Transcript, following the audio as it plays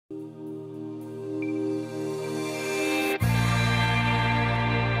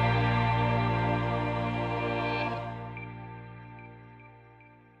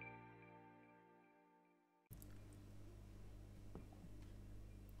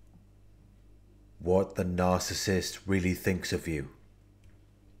what the narcissist really thinks of you.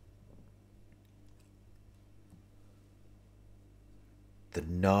 The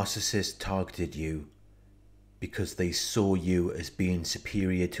narcissist targeted you because they saw you as being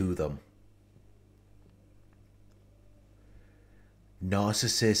superior to them.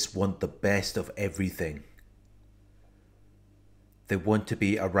 Narcissists want the best of everything. They want to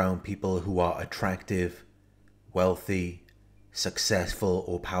be around people who are attractive, wealthy, successful,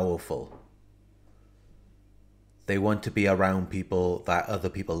 or powerful. They want to be around people that other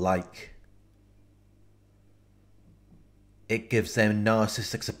people like. It gives them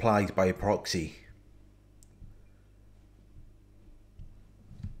narcissistic supplies by proxy.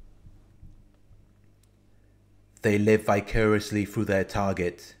 They live vicariously through their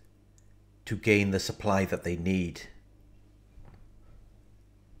target to gain the supply that they need.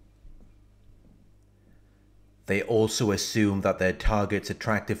 They also assume that their target's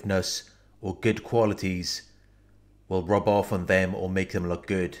attractiveness or good qualities will rub off on them or make them look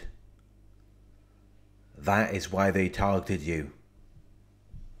good. That is why they targeted you.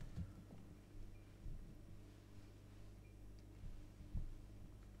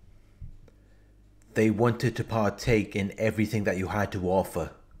 They wanted to partake in everything that you had to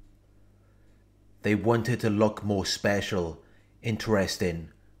offer. They wanted to look more special, interesting,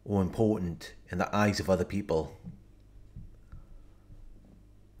 or important in the eyes of other people.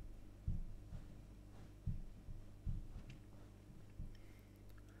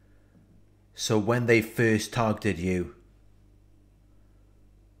 So when they first targeted you,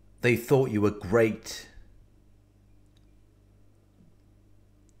 they thought you were great.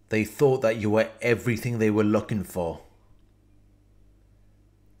 They thought that you were everything they were looking for.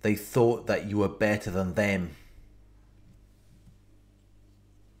 They thought that you were better than them.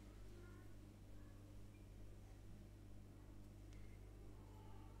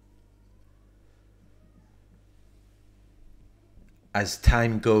 As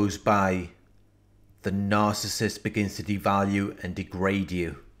time goes by, the narcissist begins to devalue and degrade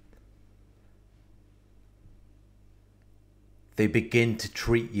you. They begin to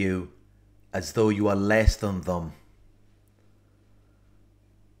treat you as though you are less than them.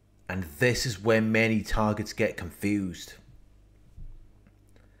 And this is where many targets get confused.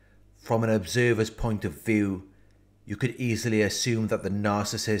 From an observer's point of view, you could easily assume that the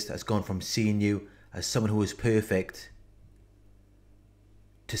narcissist has gone from seeing you as someone who is perfect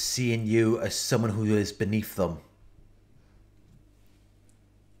to seeing you as someone who is beneath them.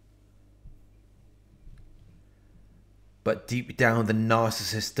 But deep down, the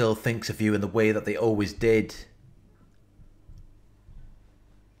narcissist still thinks of you in the way that they always did.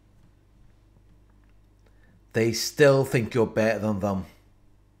 They still think you're better than them.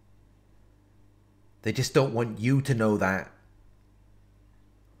 They just don't want you to know that.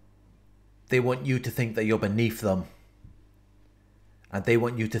 They want you to think that you're beneath them. And they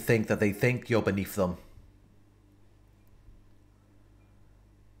want you to think that they think you're beneath them.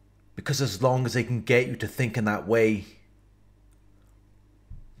 Because as long as they can get you to think in that way,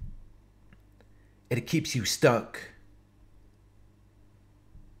 it keeps you stuck.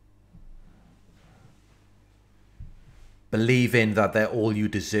 Believing that they're all you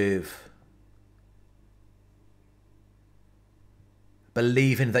deserve.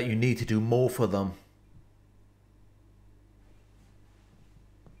 Believing that you need to do more for them.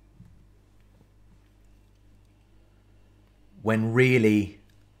 When really,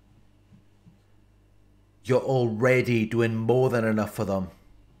 you're already doing more than enough for them.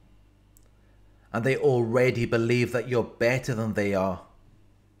 And they already believe that you're better than they are.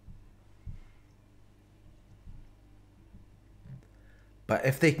 But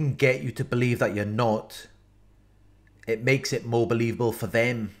if they can get you to believe that you're not, it makes it more believable for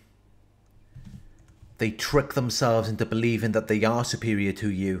them. They trick themselves into believing that they are superior to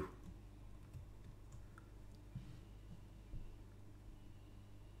you.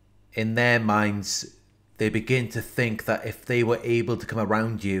 In their minds, they begin to think that if they were able to come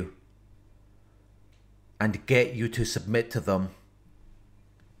around you and get you to submit to them,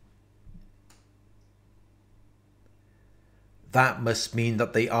 that must mean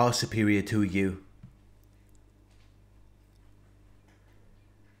that they are superior to you.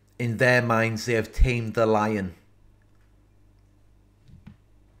 In their minds, they have tamed the lion.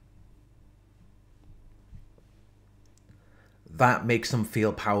 That makes them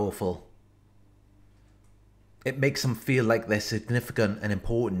feel powerful. It makes them feel like they're significant and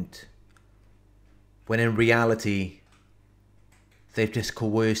important, when in reality, they've just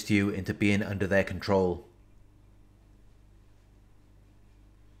coerced you into being under their control.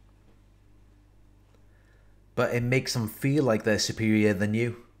 But it makes them feel like they're superior than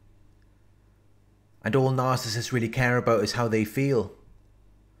you. And all narcissists really care about is how they feel.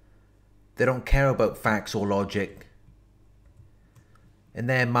 They don't care about facts or logic. In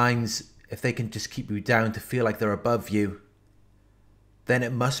their minds, if they can just keep you down to feel like they're above you, then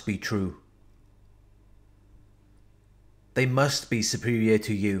it must be true. They must be superior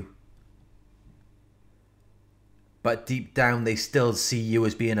to you. But deep down, they still see you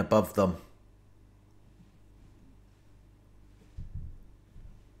as being above them.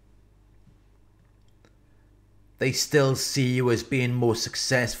 They still see you as being more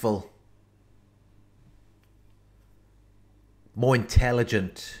successful, more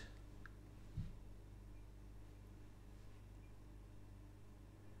intelligent,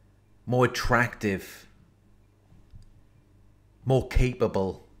 more attractive, more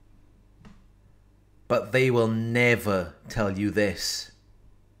capable. But they will never tell you this.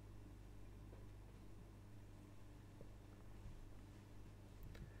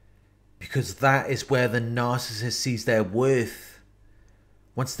 Because that is where the narcissist sees their worth.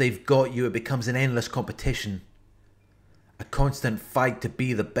 Once they've got you, it becomes an endless competition. A constant fight to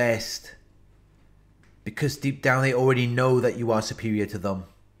be the best. Because deep down they already know that you are superior to them.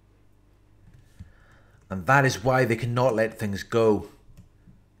 And that is why they cannot let things go.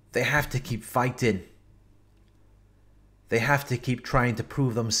 They have to keep fighting. They have to keep trying to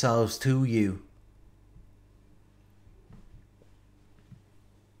prove themselves to you.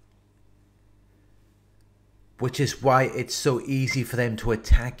 Which is why it's so easy for them to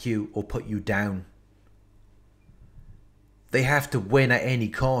attack you or put you down. They have to win at any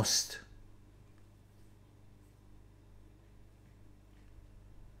cost.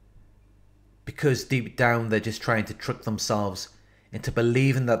 Because deep down they're just trying to trick themselves into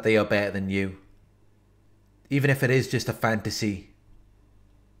believing that they are better than you. Even if it is just a fantasy.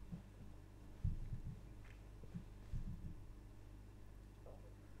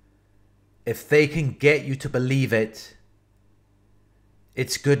 If they can get you to believe it,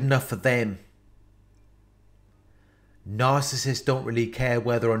 it's good enough for them. Narcissists don't really care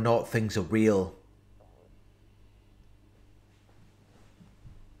whether or not things are real.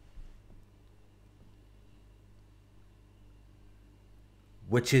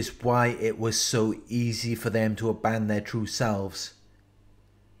 Which is why it was so easy for them to abandon their true selves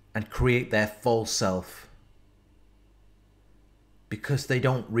and create their false self. Because they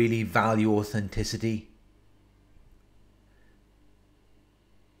don't really value authenticity.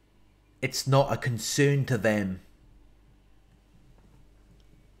 It's not a concern to them.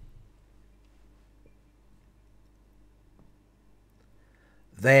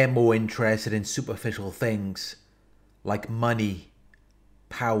 They're more interested in superficial things like money,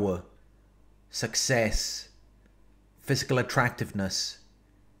 power, success, physical attractiveness,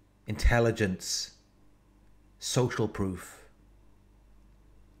 intelligence, social proof.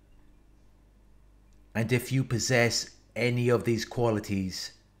 And if you possess any of these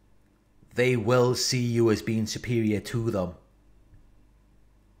qualities, they will see you as being superior to them.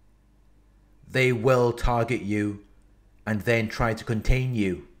 They will target you and then try to contain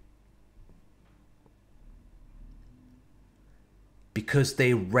you. Because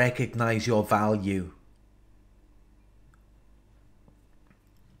they recognize your value.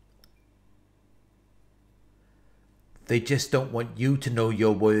 They just don't want you to know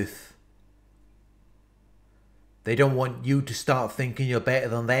your worth. They don't want you to start thinking you're better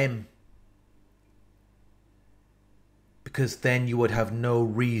than them. Because then you would have no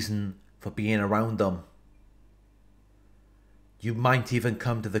reason for being around them. You might even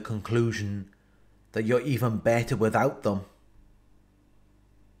come to the conclusion that you're even better without them.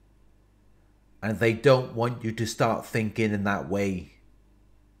 And they don't want you to start thinking in that way.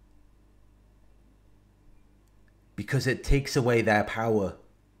 Because it takes away their power,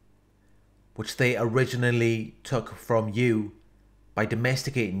 which they originally took from you by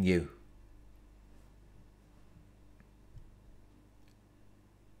domesticating you.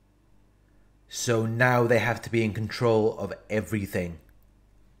 So now they have to be in control of everything.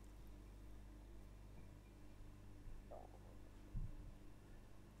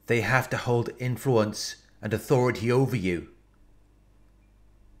 They have to hold influence and authority over you.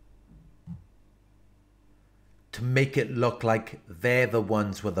 To make it look like they're the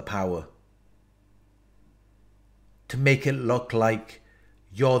ones with the power. To make it look like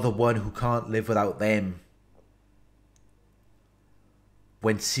you're the one who can't live without them.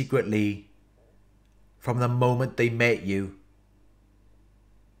 When secretly, from the moment they met you,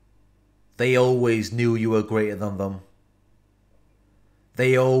 they always knew you were greater than them.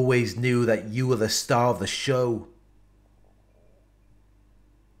 They always knew that you were the star of the show.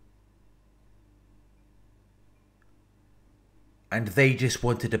 and they just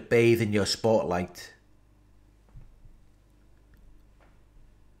wanted to bathe in your spotlight.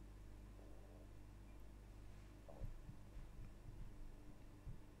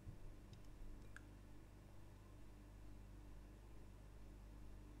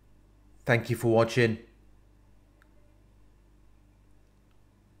 Thank you for watching.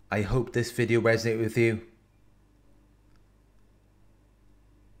 I hope this video resonated with you.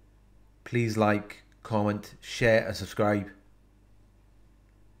 Please like, comment, share and subscribe.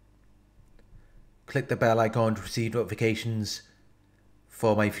 Click the bell icon to receive notifications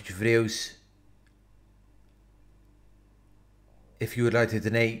for my future videos. If you would like to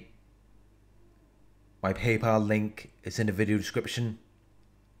donate, my PayPal link is in the video description.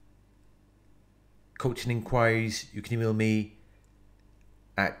 Coaching inquiries, you can email me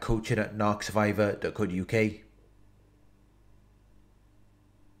at coaching@narcsurvivor.co.uk.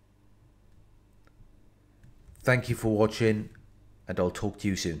 Thank you for watching, and I'll talk to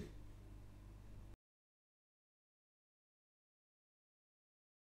you soon.